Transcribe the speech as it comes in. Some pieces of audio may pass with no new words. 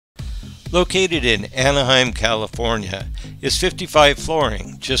Located in Anaheim, California, is 55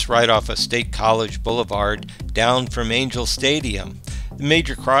 Flooring, just right off of State College Boulevard, down from Angel Stadium. The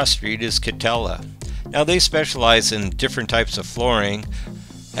major cross street is Catella. Now they specialize in different types of flooring.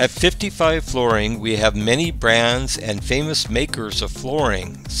 At 55 Flooring, we have many brands and famous makers of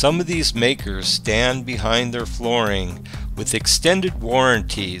flooring. Some of these makers stand behind their flooring with extended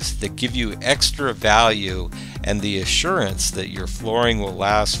warranties that give you extra value and the assurance that your flooring will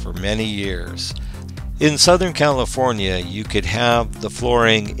last for many years. In Southern California, you could have the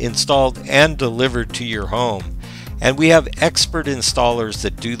flooring installed and delivered to your home, and we have expert installers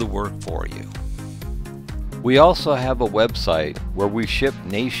that do the work for you. We also have a website where we ship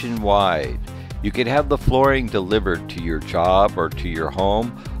nationwide. You could have the flooring delivered to your job or to your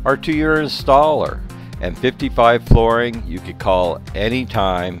home or to your installer. And 55 Flooring, you could call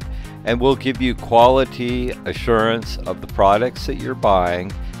anytime, and we'll give you quality assurance of the products that you're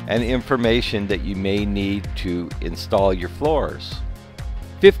buying and information that you may need to install your floors.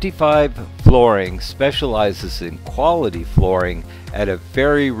 55 Flooring specializes in quality flooring at a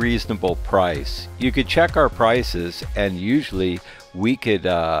very reasonable price. You could check our prices, and usually we could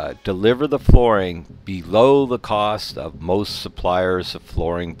deliver the flooring below the cost of most suppliers of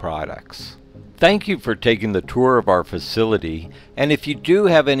flooring products. Thank you for taking the tour of our facility, and if you do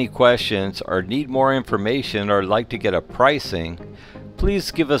have any questions or need more information or like to get a pricing, please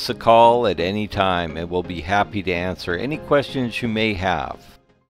give us a call at any time and we'll be happy to answer any questions you may have.